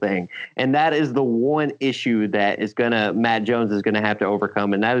cultural thing. And that is the one issue that Matt Jones is going to have to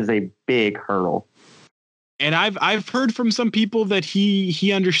overcome. And that is a big hurdle. And I've heard from some people that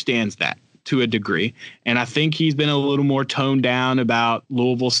he understands that to a degree. And I think he's been a little more toned down about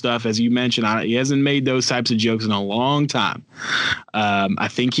Louisville stuff. As you mentioned, he hasn't made those types of jokes in a long time. I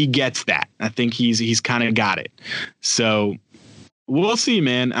think he gets that. I think he's kind of got it. So we'll see,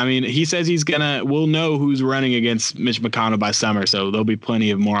 man. I mean, he says we'll know who's running against Mitch McConnell by summer. So there'll be plenty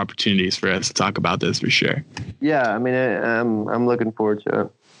of more opportunities for us to talk about this for sure. Yeah. I mean, I'm looking forward to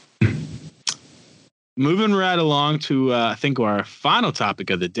it. Moving right along to, I think, our final topic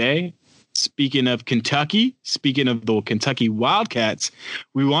of the day. Speaking of Kentucky, speaking of the Kentucky Wildcats,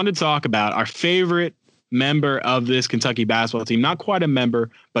 we want to talk about our favorite member of this Kentucky basketball team. Not quite a member,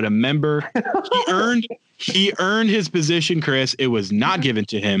 but a member. He earned his position, Chris. It was not given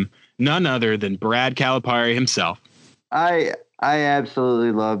to him. None other than Brad Calipari himself. I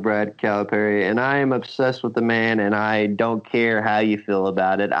absolutely love Brad Calipari, and I am obsessed with the man, and I don't care how you feel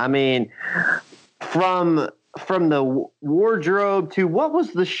about it. I mean, from the wardrobe to what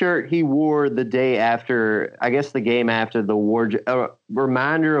was the shirt he wore the day after, I guess the game after the wardrobe,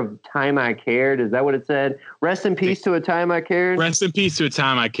 reminder of time I cared. Is that what it said? Rest in peace to a time I cared. Rest in peace to a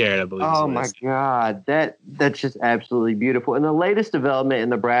time I cared, I believe. Oh my God. That's just absolutely beautiful. And the latest development in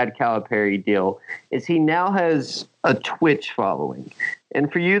the Brad Calipari deal is he now has a Twitch following.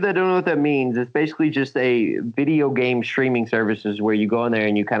 And for you that don't know what that means, it's basically just a video game streaming services where you go in there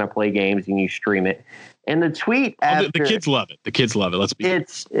and you kind of play games and you stream it. And the tweet after the kids love it. The kids love it. Let's be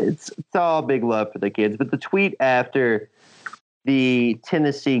it's all big love for the kids. But the tweet after the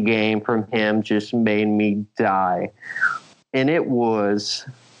Tennessee game from him just made me die. And it was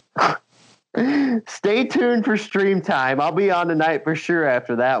stay tuned for stream time. I'll be on tonight for sure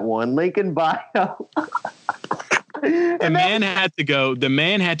after that one. Link in bio. The man had to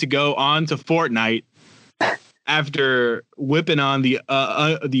go on to Fortnite after whipping on the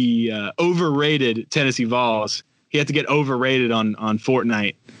overrated Tennessee Vols. He had to get overrated on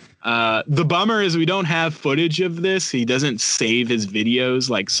Fortnite The bummer is we don't have footage of this. He doesn't save his videos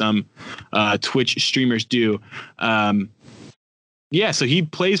like some Twitch streamers do. So he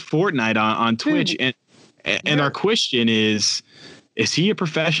plays Fortnite on Twitch, and our question is he a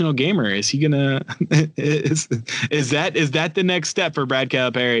professional gamer? Is he gonna is that the next step for Brad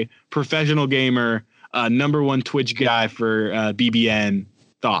Calipari? Professional gamer, number one Twitch guy for BBN.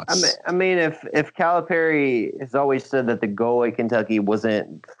 Thoughts? I mean, if Calipari has always said that the goal at Kentucky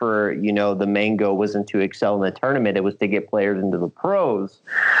wasn't for, the main goal wasn't to excel in the tournament, it was to get players into the pros.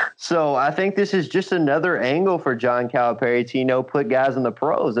 So I think this is just another angle for John Calipari to, put guys in the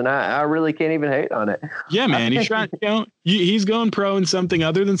pros. And I really can't even hate on it. Yeah, man. He's trying, he's going pro in something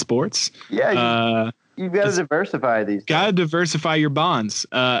other than sports. Yeah. You've got to diversify these. Got to diversify your bonds.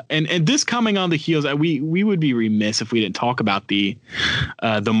 And this coming on the heels, we would be remiss if we didn't talk about the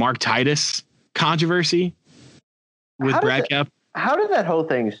Mark Titus controversy with Brad Cap. How did that whole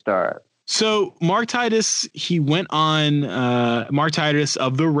thing start? So Mark Titus, he went on Mark Titus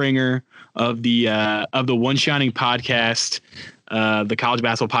of The Ringer, of the One Shining podcast, the college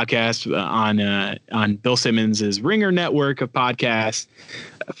basketball podcast on Bill Simmons' Ringer network of podcasts.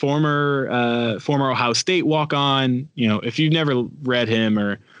 Former Ohio State walk-on. If you've never read him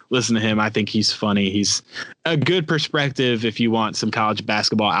or listened to him, I think he's funny. He's a good perspective if you want some college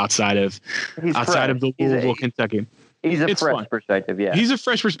basketball outside of the Louisville, Kentucky. He's a fresh perspective, yeah. He's a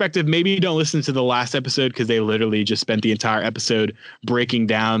fresh perspective. Maybe you don't listen to the last episode because they literally just spent the entire episode breaking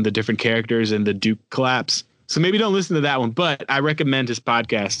down the different characters and the Duke collapse. So maybe don't listen to that one, but I recommend his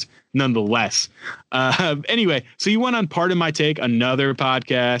podcast nonetheless. Anyway, so you went on Pardon My Take, another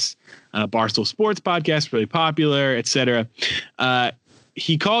podcast, Barstool Sports podcast, really popular, etc.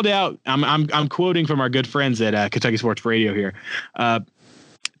 He called out. I'm quoting from our good friends at Kentucky Sports Radio here.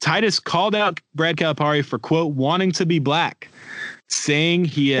 Titus called out Brad Calipari for, quote, wanting to be black, saying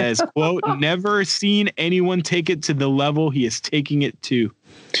he has, quote, never seen anyone take it to the level he is taking it to.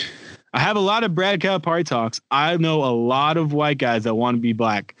 I have a lot of Brad Calipari talks. I know a lot of white guys that want to be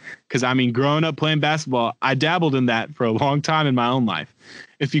black because, growing up playing basketball, I dabbled in that for a long time in my own life.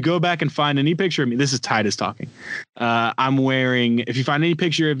 If you go back and find any picture of me, this is Titus talking. If you find any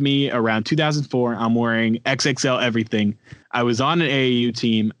picture of me around 2004, I'm wearing XXL everything. I was on an AAU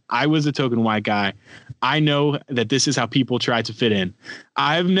team. I was a token white guy. I know that this is how people try to fit in.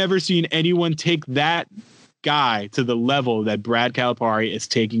 I've never seen anyone take that guy to the level that Brad Calipari is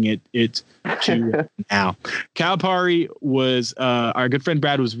taking it to now. Calipari was our good friend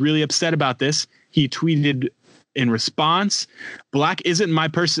Brad was really upset about this. He tweeted in response, "Black isn't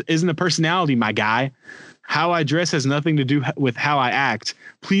a personality, my guy. How I dress has nothing to do with how I act.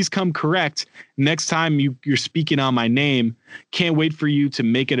 Please come correct next time you're speaking on my name. Can't wait for you to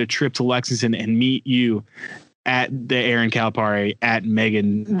make it a trip to Lexington and meet you at the Aaron Calipari at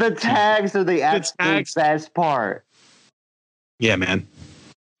Megan." The tags are the absolute best part. Yeah, man.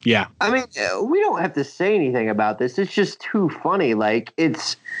 Yeah. We don't have to say anything about this. It's just too funny. Like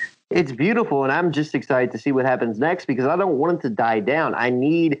it's beautiful, and I'm just excited to see what happens next because I don't want it to die down. I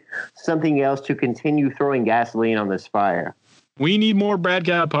need something else to continue throwing gasoline on this fire. We need more Brad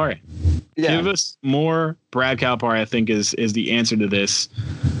Calipari. Yeah. Give us more Brad Calipari, I think is the answer to this.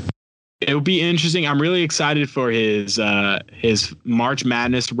 It would be interesting. I'm really excited for his March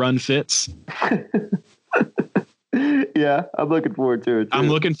Madness run fits. Yeah, I'm looking forward to it too. I'm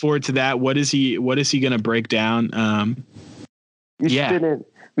looking forward to that. What is he going to break down?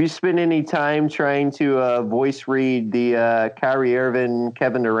 You spend any time trying to voice read the Kyrie Irving,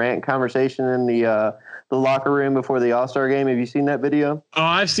 Kevin Durant conversation in the locker room before the All-Star game? Have you seen that video? Oh,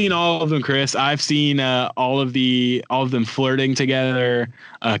 I've seen all of them, Chris. I've seen all of them flirting together.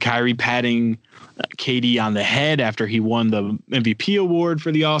 Kyrie patting KD on the head after he won the MVP award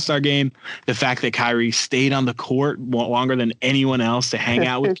for the All-Star game. The fact that Kyrie stayed on the court longer than anyone else to hang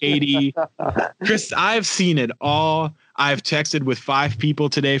out with KD. Chris, I've seen it all. I've texted with 5 people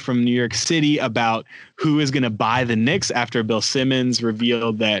today from New York City about who is going to buy the Knicks after Bill Simmons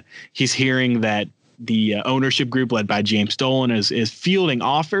revealed that he's hearing that the ownership group led by James Dolan is fielding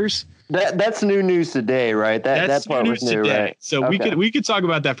offers. That's new news today, right? That part was new, today. Right? So okay. we could talk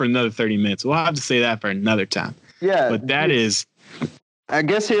about that for another 30 minutes. We'll have to say that for another time. Yeah. But that is. I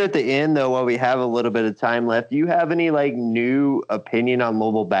guess here at the end, though, while we have a little bit of time left, do you have any new opinion on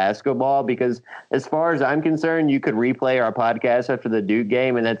Louisville basketball? Because as far as I'm concerned, you could replay our podcast after the Duke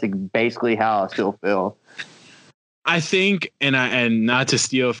game, and that's basically how I still feel. I think, and not to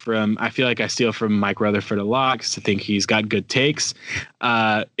steal from, I feel like I steal from Mike Rutherford a lot because I think he's got good takes.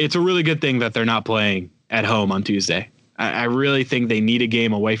 It's a really good thing that they're not playing at home on Tuesday. I really think they need a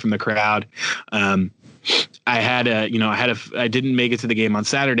game away from the crowd. I didn't make it to the game on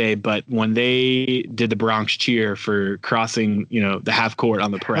Saturday, but when they did the Bronx cheer for crossing, the half court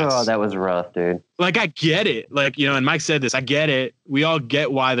on the press. Oh, that was rough, dude. Like, I get it. Like, and Mike said this, I get it. We all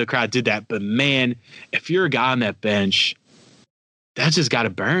get why the crowd did that. But man, if you're a guy on that bench, that just got to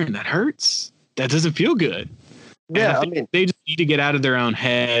burn. That hurts. That doesn't feel good. Yeah, I mean, they just need to get out of their own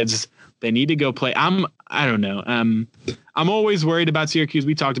heads. They need to go play. I don't know. I'm always worried about Syracuse.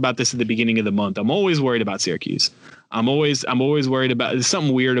 We talked about this at the beginning of the month. I'm always worried about Syracuse. I'm always worried about, there's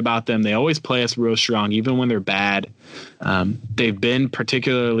something weird about them. They always play us real strong, even when they're bad. They've been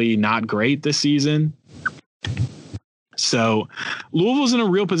particularly not great this season. So Louisville's in a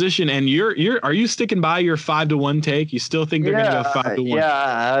real position, and are you sticking by your 5-1 take? You still think they're going to go 5-1?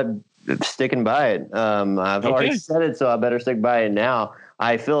 Yeah, I'm sticking by it. I've already said it, so I better stick by it now.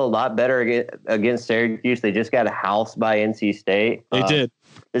 I feel a lot better against Syracuse. They just got housed by NC State. They did.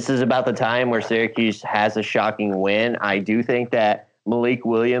 This is about the time where Syracuse has a shocking win. I do think that Malik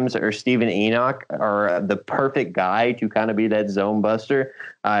Williams or Steven Enoch are the perfect guy to kind of be that zone buster.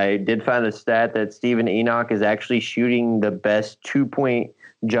 I did find a stat that Steven Enoch is actually shooting the best 2-point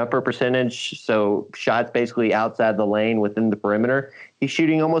jumper percentage. So shots basically outside the lane within the perimeter. He's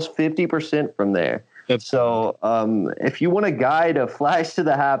shooting almost 50% from there. So if you want a guy to flash to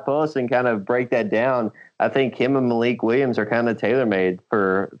the high post and kind of break that down, I think him and Malik Williams are kind of tailor-made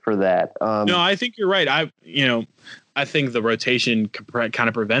for that. No, I think you're right. I think the rotation kind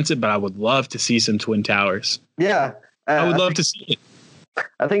of prevents it, but I would love to see some Twin Towers. Yeah. I would love to see it.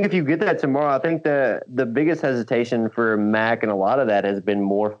 I think if you get that tomorrow, I think the biggest hesitation for Mac and a lot of that has been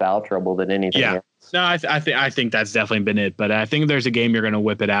more foul trouble than anything else. No, I think that's definitely been it. But I think there's a game you're going to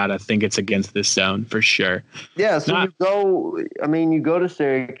whip it out. I think it's against this zone for sure. Yeah, so you go to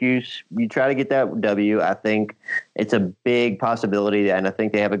Syracuse, you try to get that W. I think it's a big possibility, and I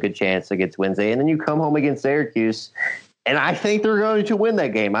think they have a good chance against Wednesday. And then you come home against Syracuse, and I think they're going to win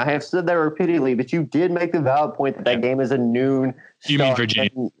that game. I have said that repeatedly, but you did make the valid point that game is a noon You mean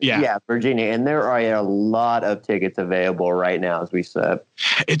Virginia? Yeah, Virginia. And there are a lot of tickets available right now, as we said.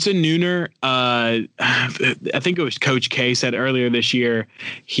 It's a nooner. I think it was Coach K said earlier this year,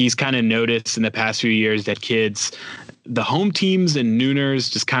 he's kind of noticed in the past few years that the home teams and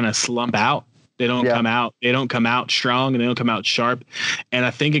nooners just kind of slump out. They don't come out. They don't come out strong, and they don't come out sharp. And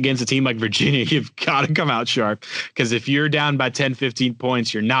I think against a team like Virginia, you've got to come out sharp, because if you're down by 10, 15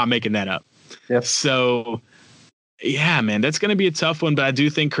 points, you're not making that up. Yep. So, yeah, man, that's going to be a tough one. But I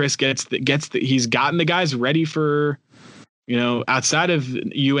do think Chris he's gotten the guys ready for, outside of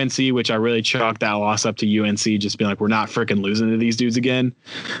UNC, which I really chalked that loss up to UNC, just being like, we're not freaking losing to these dudes again.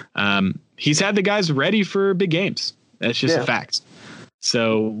 He's had the guys ready for big games. That's just a fact.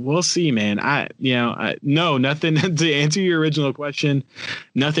 So we'll see, man. No, nothing to answer your original question.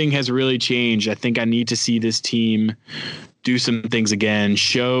 Nothing has really changed. I think I need to see this team do some things again,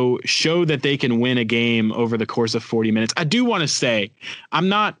 show that they can win a game over the course of 40 minutes. I do want to say, I'm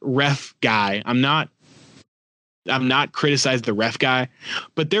not ref guy. I'm not criticized the ref guy,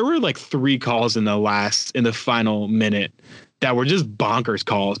 but there were like 3 calls in the final minute that were just bonkers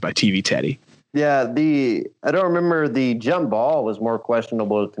calls by TV Teddy. Yeah, I don't remember, the jump ball was more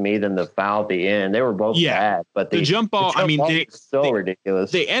questionable to me than the foul at the end. They were both bad, but the jump ball, was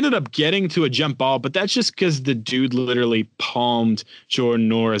ridiculous. They ended up getting to a jump ball, but that's just because the dude literally palmed Jordan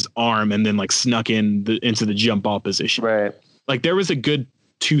Nora's arm and then like snuck into the jump ball position. Right. Like there was a good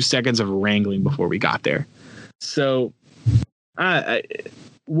 2 seconds of wrangling before we got there. So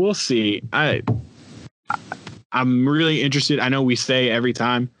we'll see. I'm really interested. I know we say every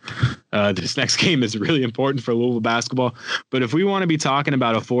time this next game is really important for Louisville basketball, but if we want to be talking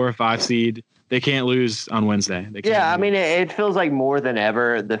about a 4 or 5 seed, they can't lose on Wednesday. I mean, it feels like more than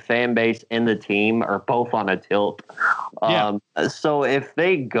ever, the fan base and the team are both on a tilt. So if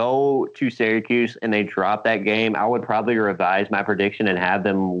they go to Syracuse and they drop that game, I would probably revise my prediction and have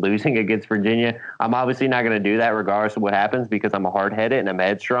them losing against Virginia. I'm obviously not going to do that regardless of what happens, because I'm a hard-headed and I'm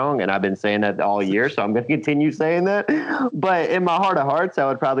headstrong, and I've been saying that all year, so I'm going to continue saying that. But in my heart of hearts, I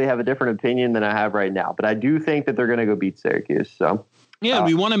would probably have a different opinion than I have right now. But I do think that they're going to go beat Syracuse. So. Yeah,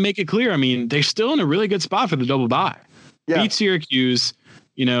 we want to make it clear. I mean, they're still in a really good spot for the double bye. Yeah. Beat Syracuse,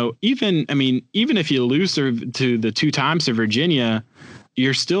 even if you lose to the 2 times to Virginia,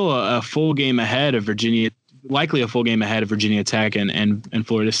 you're still a full game ahead of Virginia, likely a full game ahead of Virginia Tech and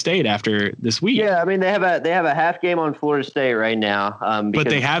Florida State after this week. Yeah, I mean, they have a half game on Florida State right now. But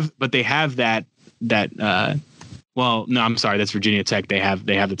they have that. Well, no, I'm sorry. That's Virginia Tech. They have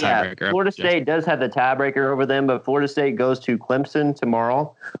the tiebreaker. Florida State does have the tiebreaker over them, but Florida State goes to Clemson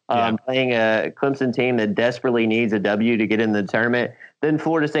tomorrow, playing a Clemson team that desperately needs a W to get in the tournament. then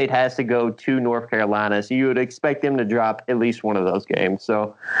Florida State has to go to North Carolina. So you would expect them to drop at least one of those games.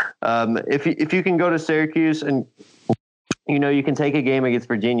 So if you can go to Syracuse and you can take a game against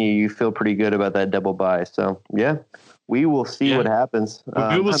Virginia, you feel pretty good about that double bye. So yeah, we will see what happens.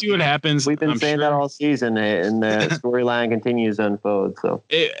 We will see what happens. We've been saying that all season, and the storyline continues to unfold. So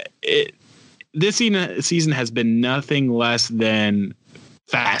this season has been nothing less than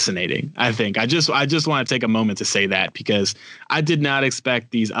fascinating. I think I just want to take a moment to say that, because I did not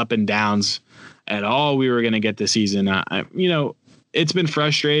expect these up and downs at all we were going to get this season. It's been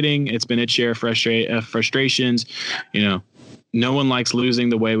frustrating. It's been its share of frustrations. No one likes losing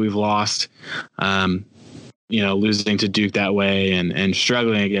the way we've lost. Losing to Duke that way and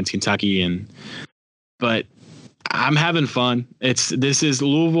struggling against Kentucky, but I'm having fun.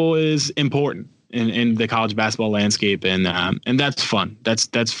 Louisville is important in the college basketball landscape, and that's fun.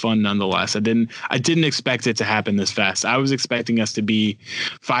 That's fun nonetheless. I didn't expect it to happen this fast. I was expecting us to be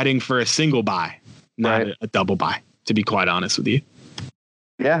fighting for a single bye, not a double bye, to be quite honest with you.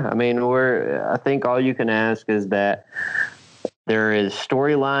 Yeah, I mean, I think all you can ask is that there is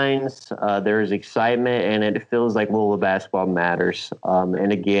storylines, there is excitement, and it feels like Louisville basketball matters.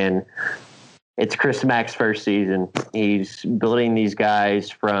 And again, it's Chris Mack's first season. He's building these guys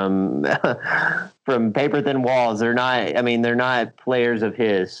from paper thin walls. They're not players of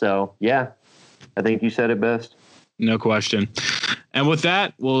his. So yeah, I think you said it best. No question. And with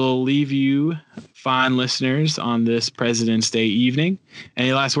that, we'll leave you fine listeners on this President's Day evening.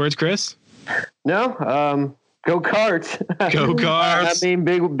 Any last words, Chris? No. Go Cards. Go Cards.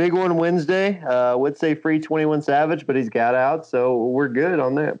 Big one Wednesday. Would say free 21 Savage, but he's got out, so we're good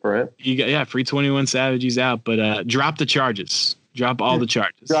on that, Brent. Free 21 Savage, he's out, but drop the charges. Drop all the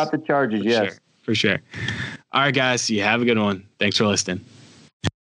charges. Drop the charges, yes. For sure. All right, guys, you have a good one. Thanks for listening.